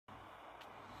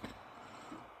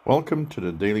Welcome to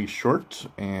the Daily Short,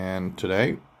 and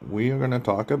today we are going to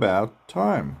talk about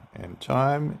time, and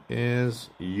time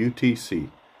is UTC.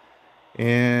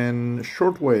 In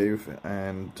shortwave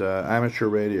and amateur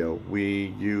radio,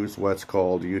 we use what's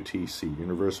called UTC,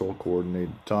 Universal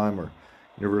Coordinated Time, or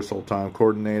Universal Time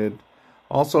Coordinated,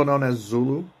 also known as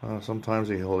Zulu. Sometimes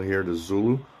you'll hear the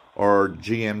Zulu, or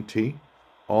GMT,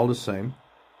 all the same.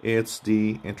 It's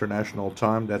the international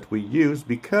time that we use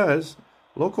because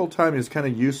local time is kind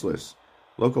of useless.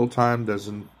 Local time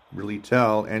doesn't really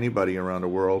tell anybody around the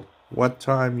world what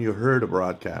time you heard a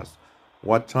broadcast,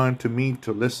 what time to meet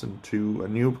to listen to a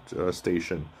new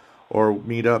station, or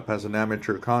meet up as an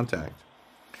amateur contact.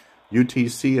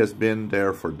 UTC has been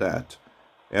there for that.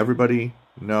 Everybody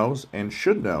knows and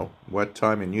should know what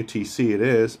time in UTC it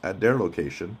is at their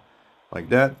location. Like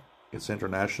that, it's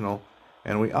international,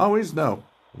 and we always know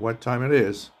what time it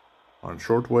is on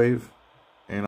shortwave